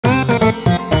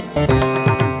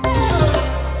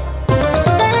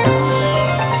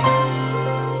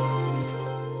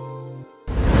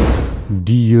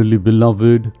Dearly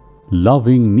beloved,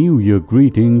 loving New Year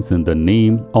greetings in the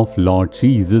name of Lord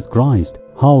Jesus Christ.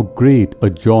 How great a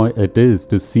joy it is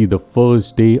to see the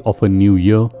first day of a new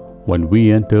year. When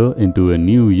we enter into a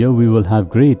new year, we will have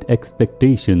great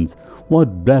expectations.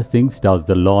 What blessings does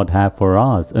the Lord have for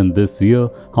us in this year?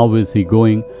 How is He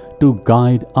going to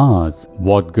guide us?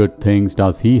 What good things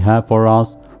does He have for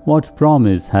us? What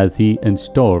promise has He in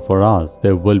store for us?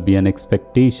 There will be an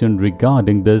expectation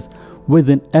regarding this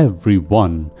within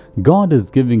everyone. God is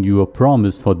giving you a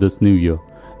promise for this new year.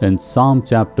 In Psalm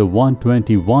chapter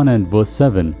 121 and verse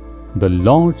 7, "The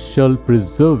Lord shall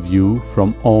preserve you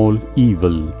from all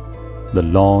evil." The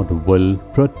Lord will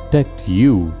protect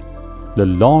you. The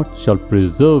Lord shall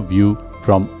preserve you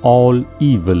from all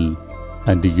evil.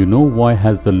 And do you know why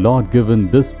has the Lord given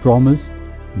this promise?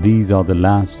 These are the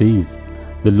last days.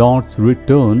 The Lord's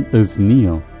return is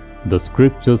near. The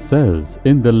scripture says,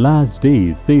 in the last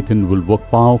days, Satan will work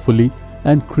powerfully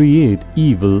and create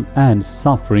evil and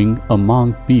suffering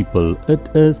among people. It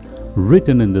is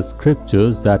written in the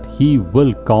scriptures that he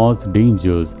will cause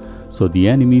dangers. So the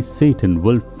enemy Satan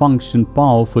will function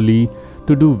powerfully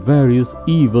to do various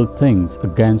evil things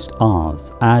against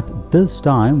us. At this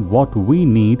time, what we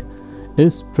need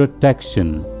is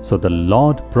protection. So the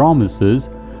Lord promises,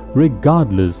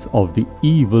 regardless of the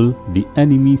evil the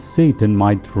enemy Satan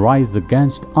might rise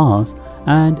against us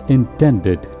and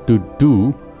intended to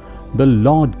do, the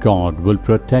Lord God will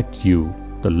protect you.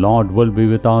 The Lord will be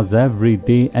with us every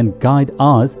day and guide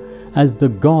us as the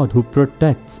God who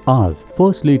protects us.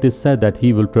 Firstly, it is said that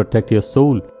He will protect your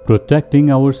soul. Protecting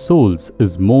our souls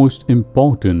is most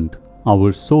important.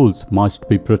 Our souls must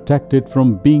be protected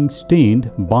from being stained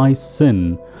by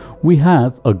sin. We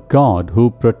have a God who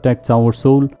protects our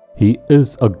soul. He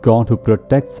is a God who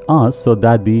protects us so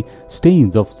that the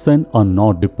stains of sin are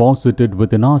not deposited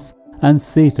within us and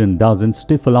Satan doesn't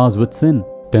stifle us with sin.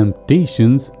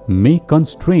 Temptations may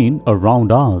constrain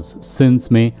around us. Sins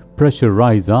may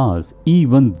pressurize us.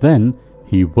 Even then,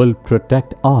 He will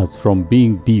protect us from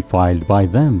being defiled by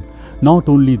them. Not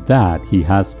only that, He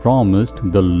has promised,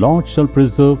 the Lord shall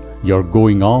preserve your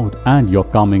going out and your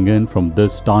coming in from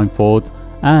this time forth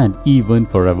and even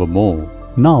forevermore.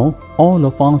 Now, all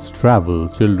of us travel.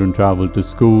 Children travel to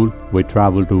school, we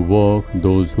travel to work.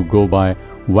 Those who go by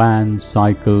van,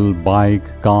 cycle,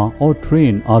 bike, car or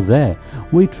train are there.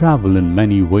 We travel in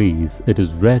many ways. It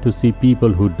is rare to see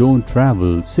people who don't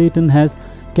travel. Satan has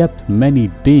kept many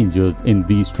dangers in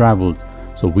these travels.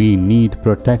 So we need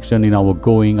protection in our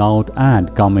going out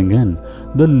and coming in.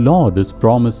 The Lord is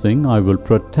promising, I will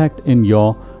protect in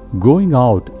your going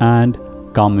out and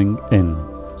coming in.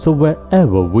 So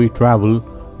wherever we travel,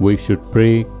 we should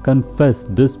pray, confess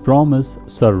this promise,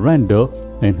 surrender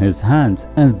in His hands,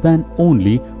 and then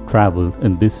only travel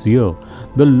in this year.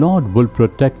 The Lord will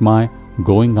protect my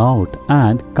going out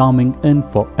and coming in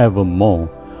forevermore.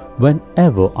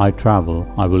 Whenever I travel,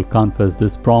 I will confess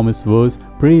this promise verse,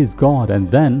 praise God, and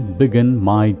then begin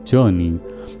my journey,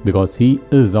 because He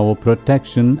is our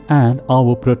protection and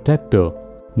our protector.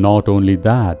 Not only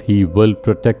that, He will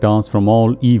protect us from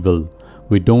all evil.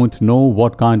 We don't know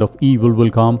what kind of evil will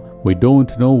come. We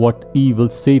don't know what evil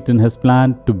Satan has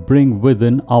planned to bring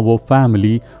within our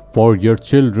family, for your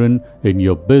children, in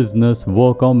your business,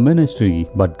 work or ministry.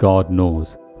 But God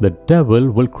knows. The devil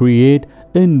will create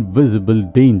invisible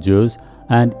dangers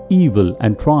and evil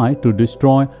and try to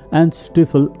destroy and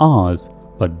stifle us.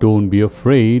 But don't be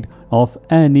afraid of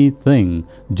anything.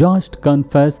 Just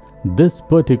confess this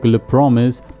particular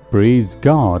promise, praise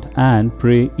God, and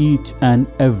pray each and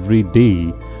every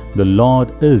day. The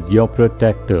Lord is your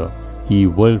protector. He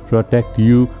will protect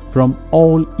you from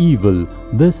all evil.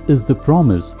 This is the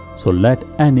promise. So let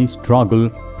any struggle,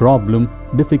 problem,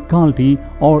 difficulty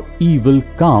or evil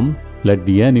come. Let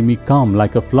the enemy come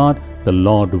like a flood. The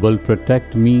Lord will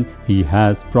protect me. He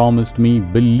has promised me.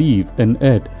 Believe in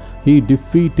it. He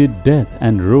defeated death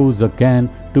and rose again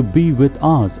to be with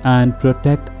us and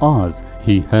protect us.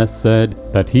 He has said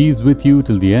that He is with you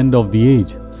till the end of the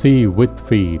age. Say with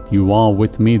faith, you are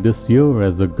with me this year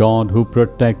as the God who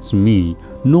protects me.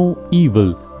 No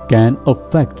evil can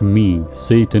affect me.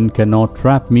 Satan cannot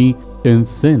trap me in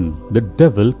sin. The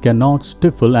devil cannot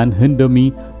stifle and hinder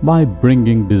me by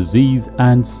bringing disease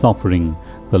and suffering.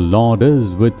 The Lord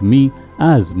is with me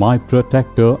as my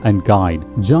protector and guide.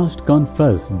 Just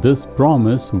confess this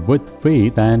promise with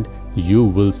faith and you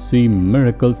will see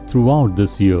miracles throughout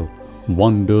this year.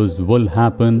 Wonders will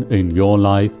happen in your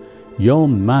life. Your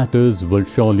matters will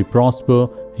surely prosper.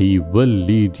 He will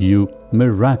lead you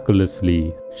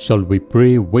miraculously. Shall we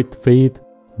pray with faith?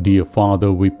 Dear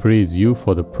Father, we praise you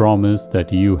for the promise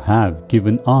that you have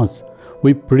given us.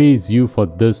 We praise you for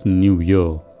this new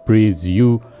year. Praise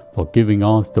you for giving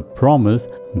us the promise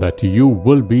that you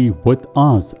will be with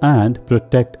us and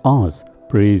protect us.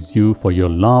 Praise you for your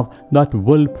love that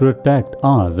will protect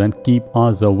us and keep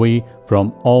us away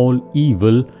from all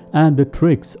evil and the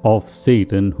tricks of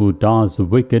Satan who does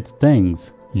wicked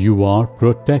things. You are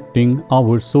protecting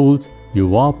our souls.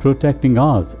 You are protecting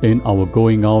us in our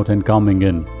going out and coming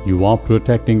in. You are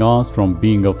protecting us from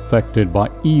being affected by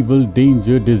evil,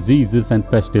 danger, diseases and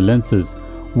pestilences.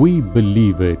 We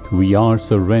believe it. We are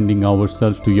surrendering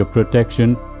ourselves to your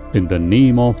protection. In the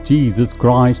name of Jesus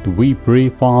Christ, we pray,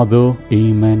 Father.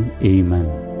 Amen.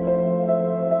 Amen.